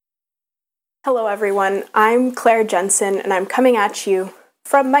Hello everyone, I'm Claire Jensen and I'm coming at you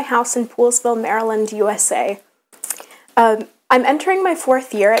from my house in Poolesville, Maryland, USA. I'm entering my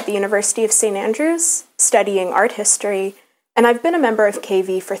 4th year at the University of St. Andrews, studying art history, and I've been a member of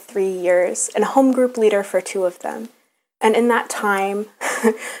KV for 3 years and a home group leader for 2 of them. And in that time,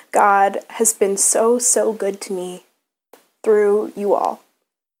 God has been so good to me through you all.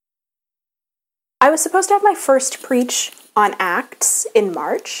 I was supposed to have my first preach on Acts in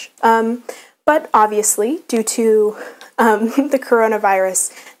March, but obviously, due to the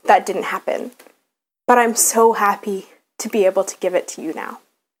coronavirus, that didn't happen. But I'm so happy to be able to give it to you now.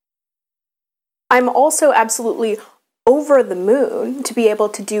 I'm also absolutely over the moon to be able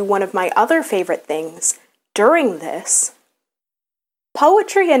to do one of my other favorite things during this: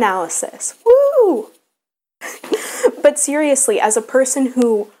 poetry analysis. Woo! But seriously, as a person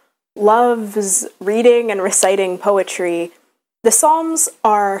who loves reading and reciting poetry, the Psalms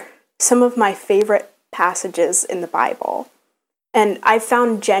are some of my favorite passages in the Bible, and I've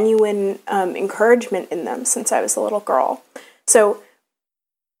found genuine encouragement in them since I was a little girl. So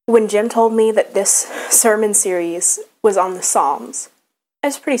when Jim told me that this sermon series was on the Psalms, I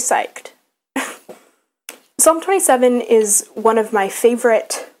was pretty psyched. Psalm 27 is one of my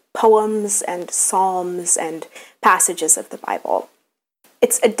favorite poems and psalms and passages of the Bible.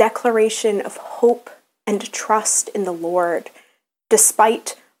 It's a declaration of hope and trust in the Lord,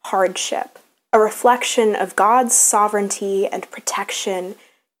 despite hardship, a reflection of God's sovereignty and protection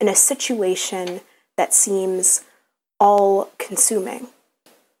in a situation that seems all-consuming.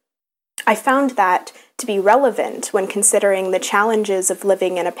 I found that to be relevant when considering the challenges of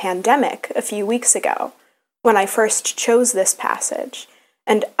living in a pandemic a few weeks ago, when I first chose this passage,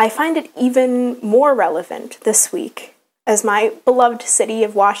 and I find it even more relevant this week, as my beloved city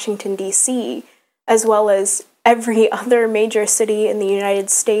of Washington, D.C., as well as every other major city in the United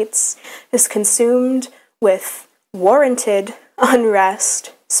States, is consumed with warranted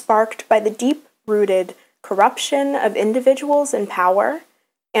unrest sparked by the deep-rooted corruption of individuals in power,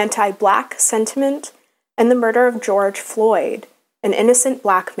 anti-Black sentiment, and the murder of George Floyd, an innocent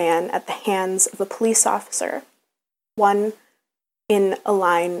Black man at the hands of a police officer, one in a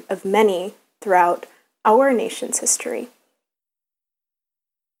line of many throughout our nation's history.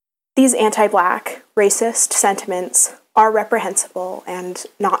 These anti-Black, racist sentiments are reprehensible and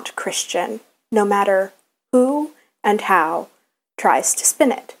not Christian, no matter who and how tries to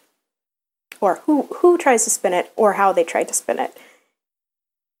spin it, or who tries to spin it, or how they try to spin it.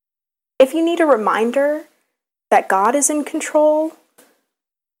 If you need a reminder that God is in control,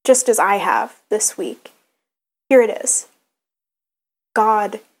 just as I have this week, here it is.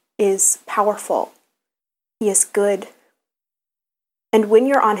 God is powerful. He is good. And when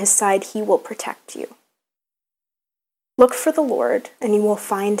you're on his side, he will protect you. Look for the Lord, and you will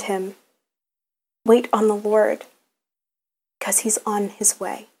find him. Wait on the Lord, because he's on his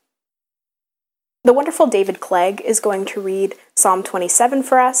way. The wonderful David Clegg is going to read Psalm 27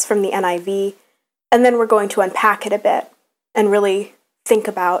 for us from the NIV, and then we're going to unpack it a bit and really think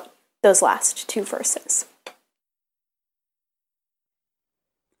about those last 2 verses.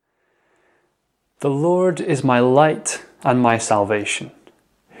 The Lord is my light and my salvation.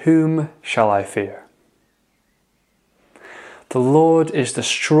 Whom shall I fear? The Lord is the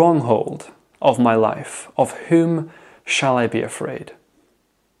stronghold of my life. Of whom shall I be afraid?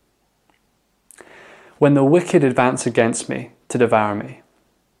 When the wicked advance against me to devour me,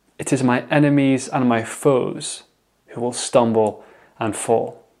 it is my enemies and my foes who will stumble and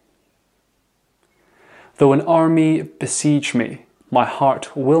fall. Though an army besiege me, my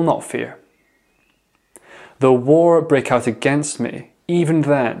heart will not fear. Though war break out against me, even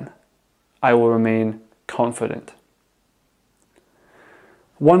then I will remain confident.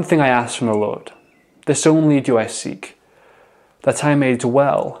 One thing I ask from the Lord, this only do I seek, that I may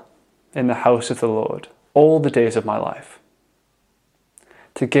dwell in the house of the Lord all the days of my life,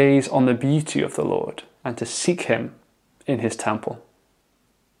 to gaze on the beauty of the Lord and to seek him in his temple.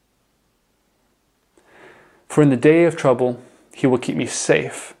 For in the day of trouble he will keep me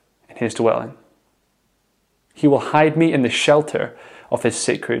safe in his dwelling. He will hide me in the shelter of his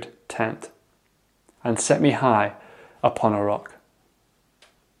sacred tent and set me high upon a rock.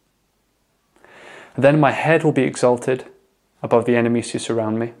 Then my head will be exalted above the enemies who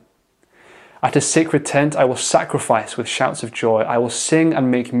surround me. At his sacred tent I will sacrifice with shouts of joy. I will sing and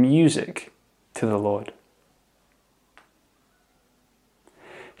make music to the Lord.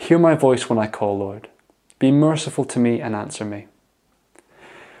 Hear my voice when I call, Lord. Be merciful to me and answer me.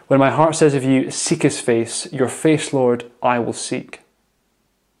 When my heart says of you, seek his face, your face, Lord, I will seek.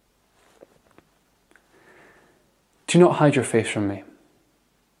 Do not hide your face from me.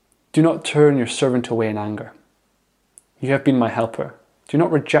 Do not turn your servant away in anger. You have been my helper. Do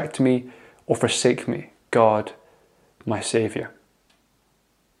not reject me or forsake me, God, my Saviour.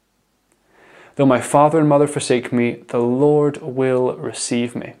 Though my father and mother forsake me, the Lord will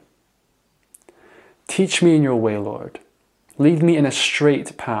receive me. Teach me in your way, Lord. Lead me in a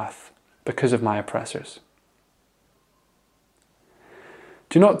straight path because of my oppressors.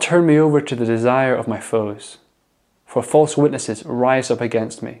 Do not turn me over to the desire of my foes, for false witnesses rise up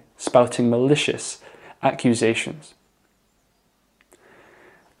against me, spouting malicious accusations.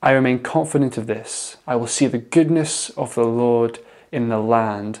 I remain confident of this. I will see the goodness of the Lord in the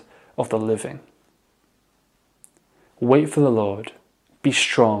land of the living. Wait for the Lord, be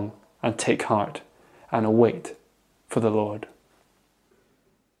strong and take heart, and wait for the Lord.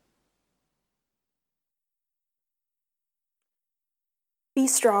 Be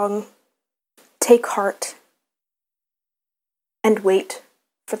strong, take heart, and wait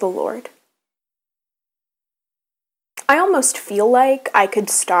for the Lord. I almost feel like I could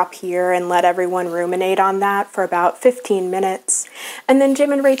stop here and let everyone ruminate on that for about 15 minutes, and then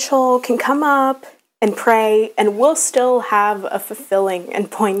Jim and Rachel can come up and pray, and we'll still have a fulfilling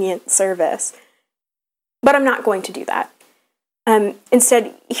and poignant service. But I'm not going to do that.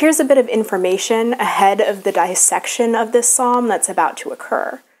 Instead, here's a bit of information ahead of the dissection of this psalm that's about to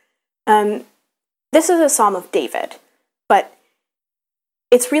occur. This is a psalm of David, but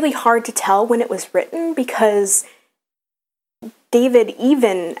it's really hard to tell when it was written because David,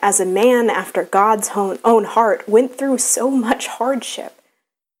 even as a man after God's own heart, went through so much hardship.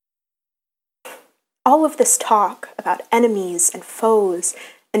 All of this talk about enemies and foes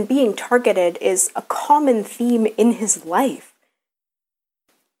and being targeted is a common theme in his life.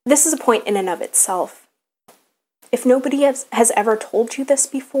 This is a point in and of itself. If nobody has ever told you this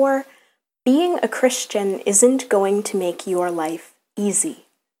before, being a Christian isn't going to make your life easy.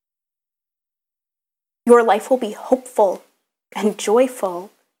 Your life will be hopeful and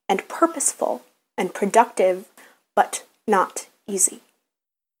joyful and purposeful and productive, but not easy.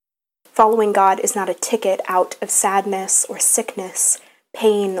 Following God is not a ticket out of sadness or sickness,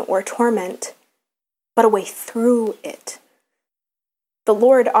 pain or torment, but a way through it. The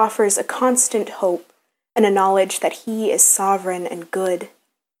Lord offers a constant hope and a knowledge that He is sovereign and good.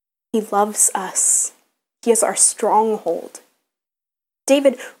 He loves us. He is our stronghold.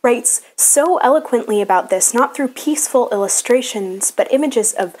 David writes so eloquently about this, not through peaceful illustrations, but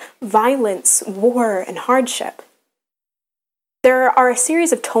images of violence, war, and hardship. There are a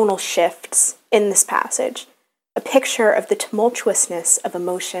series of tonal shifts in this passage, a picture of the tumultuousness of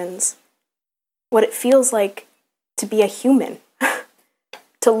emotions, what it feels like to be a human,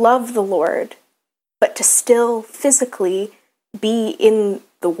 to love the Lord, but to still physically be in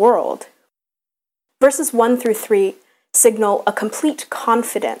the world. Verses 1 through 3 signal a complete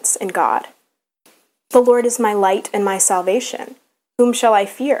confidence in God. The Lord is my light and my salvation. Whom shall I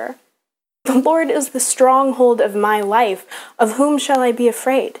fear? The Lord is the stronghold of my life. Of whom shall I be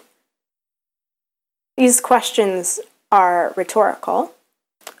afraid? These questions are rhetorical,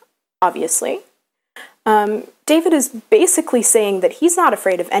 obviously. David is basically saying that he's not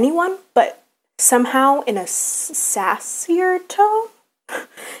afraid of anyone, but somehow in a sassier tone.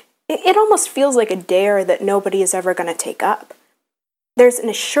 It almost feels like a dare that nobody is ever going to take up. There's an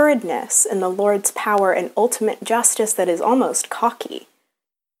assuredness in the Lord's power and ultimate justice that is almost cocky.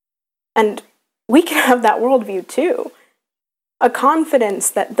 And we can have that worldview too. A confidence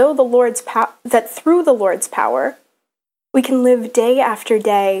that through the Lord's power, we can live day after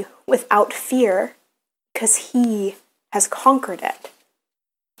day without fear because He has conquered it.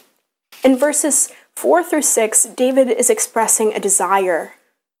 In verses 4 through 6, David is expressing a desire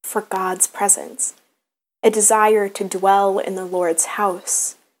for God's presence, a desire to dwell in the Lord's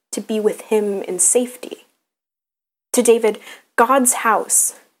house, to be with Him in safety. To David, God's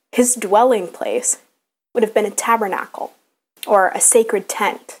house, His dwelling place, would have been a tabernacle, or a sacred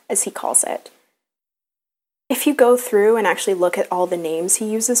tent, as he calls it. If you go through and actually look at all the names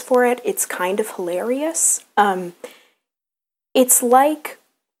he uses for it, it's kind of hilarious. It's like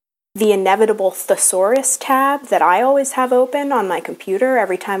the inevitable thesaurus tab that I always have open on my computer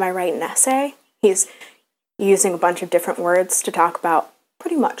every time I write an essay. He's using a bunch of different words to talk about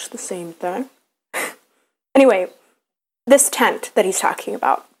pretty much the same thing. Anyway, this tent that he's talking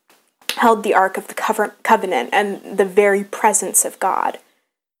about held the Ark of the Covenant and the very presence of God.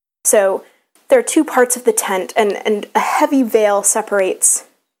 So there are two parts of the tent, and a heavy veil separates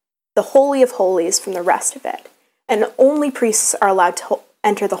the Holy of Holies from the rest of it. And only priests are allowed to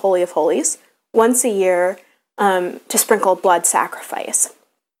enter the Holy of Holies once a year to sprinkle blood sacrifice.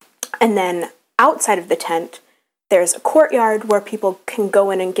 And then outside of the tent, there's a courtyard where people can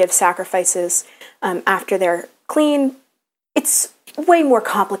go in and give sacrifices after they're clean. It's way more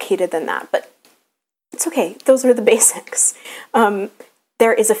complicated than that, but it's okay. Those are the basics.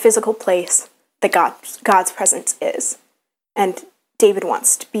 There is a physical place that God's presence is, and David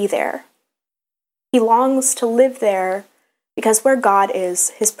wants to be there. He longs to live there because where God is,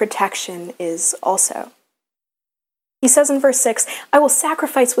 his protection is also. He says in verse 6, I will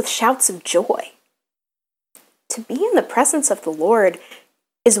sacrifice with shouts of joy. To be in the presence of the Lord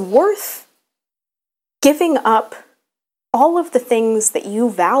is worth giving up all of the things that you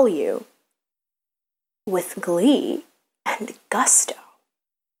value with glee and gusto.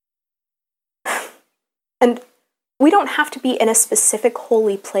 And we don't have to be in a specific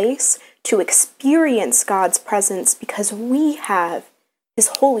holy place to experience God's presence because we have his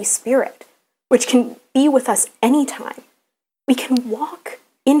Holy Spirit, which can be with us anytime. We can walk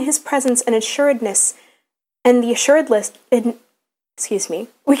in his presence and assuredness and the assuredness,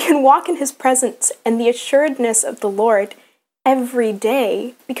 we can walk in his presence and the assuredness of the Lord every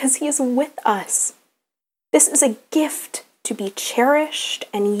day because he is with us. This is a gift to be cherished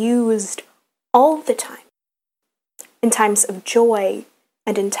and used all the time. In times of joy,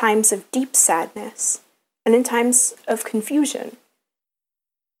 and in times of deep sadness, and in times of confusion.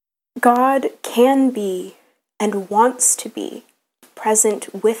 God can be and wants to be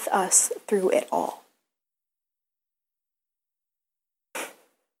present with us through it all.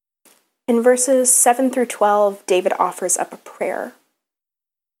 In verses 7 through 12, David offers up a prayer.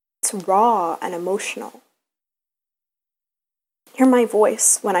 It's raw and emotional. Hear my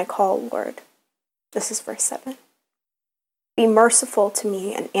voice when I call, Lord. This is verse 7. Be merciful to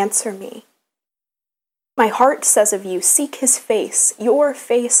me and answer me. My heart says of you, seek his face. Your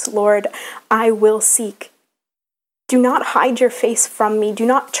face, Lord, I will seek. Do not hide your face from me. Do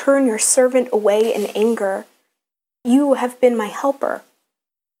not turn your servant away in anger. You have been my helper.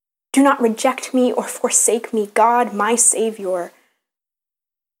 Do not reject me or forsake me, God, my Savior.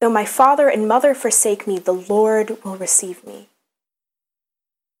 Though my father and mother forsake me, the Lord will receive me.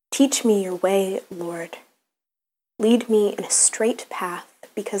 Teach me your way, Lord. Lead me in a straight path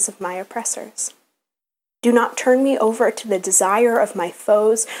because of my oppressors. Do not turn me over to the desire of my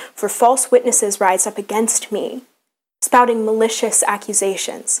foes, for false witnesses rise up against me, spouting malicious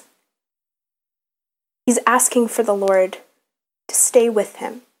accusations. He's asking for the Lord to stay with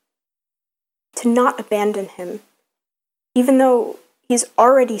him, to not abandon him, even though he's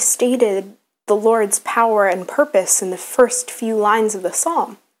already stated the Lord's power and purpose in the first few lines of the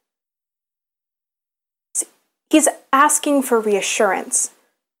psalm. He's asking for reassurance.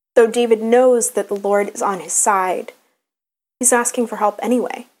 Though David knows that the Lord is on his side, he's asking for help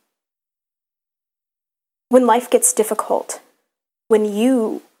anyway. When life gets difficult, when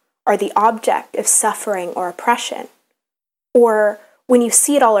you are the object of suffering or oppression, or when you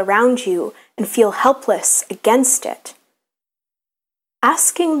see it all around you and feel helpless against it,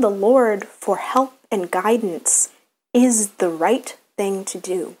 asking the Lord for help and guidance is the right thing to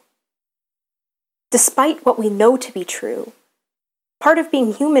do. Despite what we know to be true, part of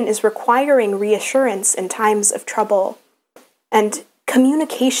being human is requiring reassurance in times of trouble, and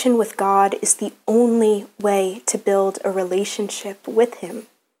communication with God is the only way to build a relationship with him.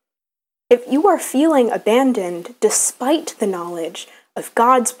 If you are feeling abandoned despite the knowledge of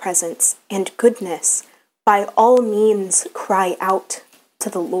God's presence and goodness, by all means cry out to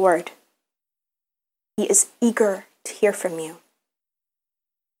the Lord. He is eager to hear from you,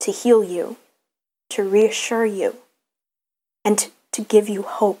 to heal you, to reassure you, and to give you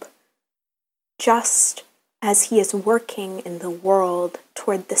hope, just as he is working in the world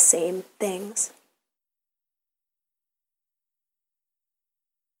toward the same things.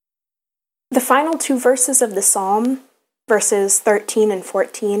 The final two verses of the psalm, verses 13 and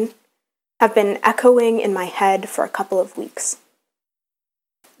 14, have been echoing in my head for a couple of weeks.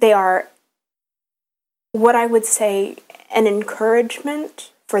 They are what I would say an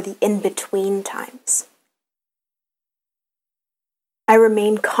encouragement for the in-between times. I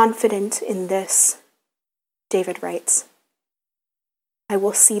remain confident in this, David writes. I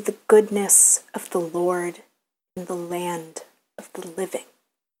will see the goodness of the Lord in the land of the living.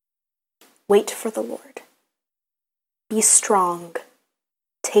 Wait for the Lord. Be strong.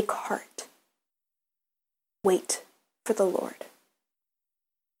 Take heart. Wait for the Lord.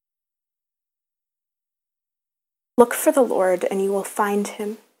 Look for the Lord and you will find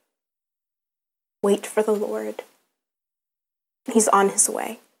him. Wait for the Lord. He's on his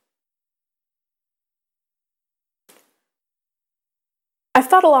way. I've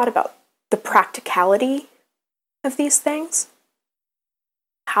thought a lot about the practicality of these things,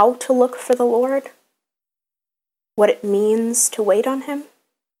 how to look for the Lord. what it means to wait on him?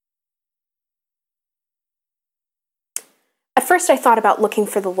 At first I thought about looking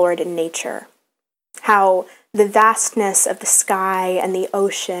for the Lord in nature, how the vastness of the sky and the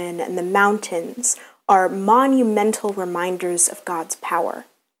ocean and the mountains are monumental reminders of God's power.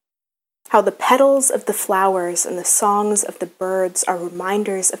 How the petals of the flowers and the songs of the birds are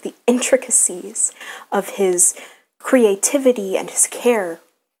reminders of the intricacies of his creativity and his care.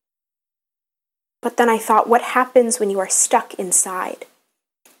 But then I thought, what happens when you are stuck inside,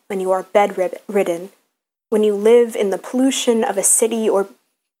 when you are bedridden, when you live in the pollution of a city or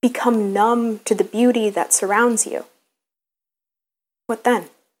become numb to the beauty that surrounds you? What then?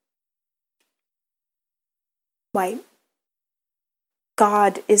 Why,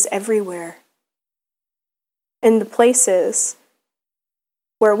 God is everywhere, in the places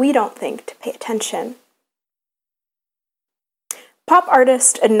where we don't think to pay attention. Pop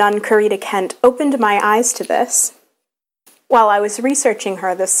artist and nun Corita Kent opened my eyes to this while I was researching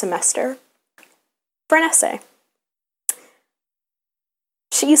her this semester for an essay.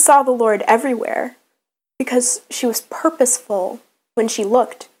 She saw the Lord everywhere because she was purposeful when she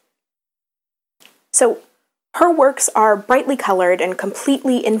looked. So her works are brightly colored and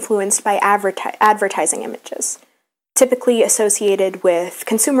completely influenced by advertising images, typically associated with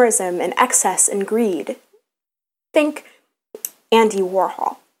consumerism and excess and greed. Think Andy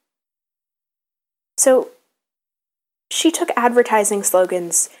Warhol. So she took advertising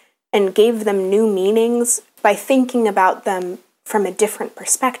slogans and gave them new meanings by thinking about them from a different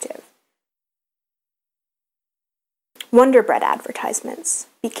perspective. Wonder Bread advertisements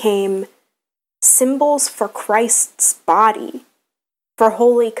became symbols for Christ's body, for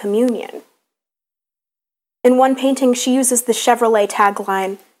Holy Communion. In one painting, she uses the Chevrolet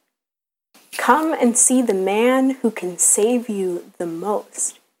tagline, "Come and see the man who can save you the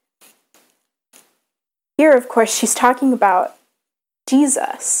most." Here, of course, she's talking about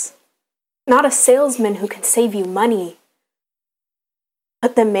Jesus, not a salesman who can save you money,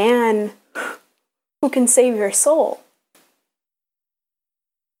 but the man who can save your soul.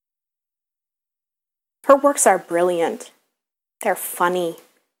 Her works are brilliant, they're funny,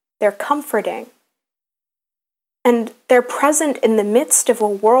 they're comforting, and they're present in the midst of a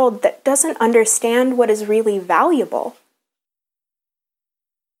world that doesn't understand what is really valuable.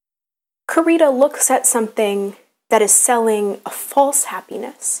 Corita looks at something that is selling a false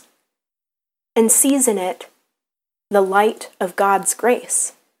happiness and sees in it the light of God's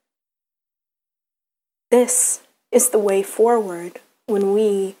grace. This is the way forward when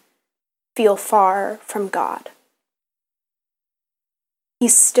we feel far from God.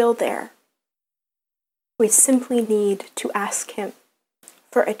 He's still there. We simply need to ask him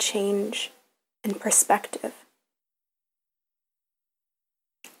for a change in perspective.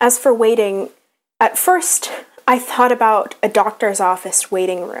 As for waiting, at first I thought about a doctor's office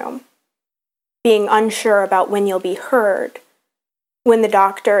waiting room, being unsure about when you'll be heard, when the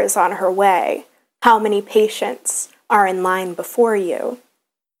doctor is on her way, how many patients are in line before you.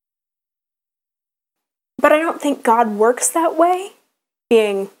 But I don't think God works that way,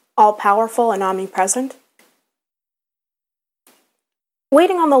 being all-powerful and omnipresent.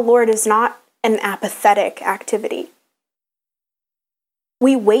 Waiting on the Lord is not an apathetic activity.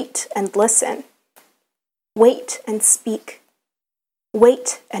 We wait and listen, wait and speak,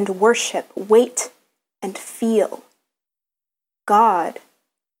 wait and worship, wait and feel. God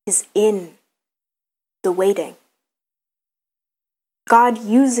is in the waiting. God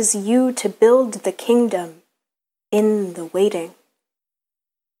uses you to build the kingdom in the waiting.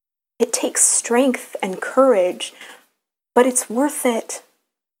 It takes strength and courage, but it's worth it.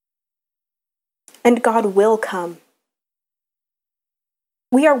 And God will come.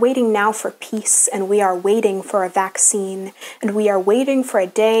 We are waiting now for peace, and we are waiting for a vaccine, and we are waiting for a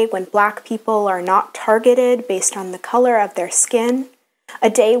day when Black people are not targeted based on the color of their skin, a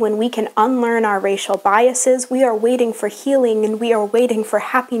day when we can unlearn our racial biases. We are waiting for healing, and we are waiting for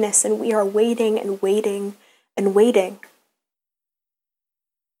happiness, and we are waiting and waiting and waiting.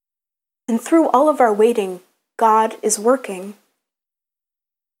 And through all of our waiting, God is working.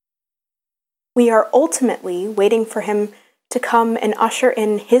 We are ultimately waiting for him to come and usher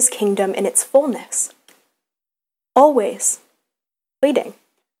in his kingdom in its fullness. Always waiting.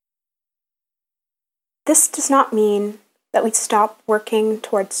 This does not mean that we stop working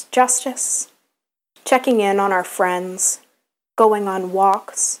towards justice, checking in on our friends, going on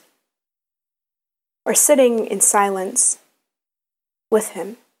walks, or sitting in silence with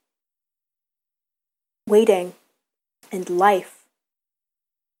him. Waiting and life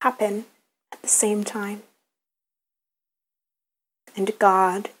happen at the same time. And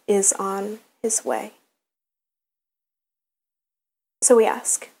God is on his way. So we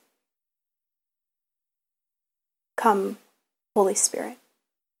ask, come, Holy Spirit.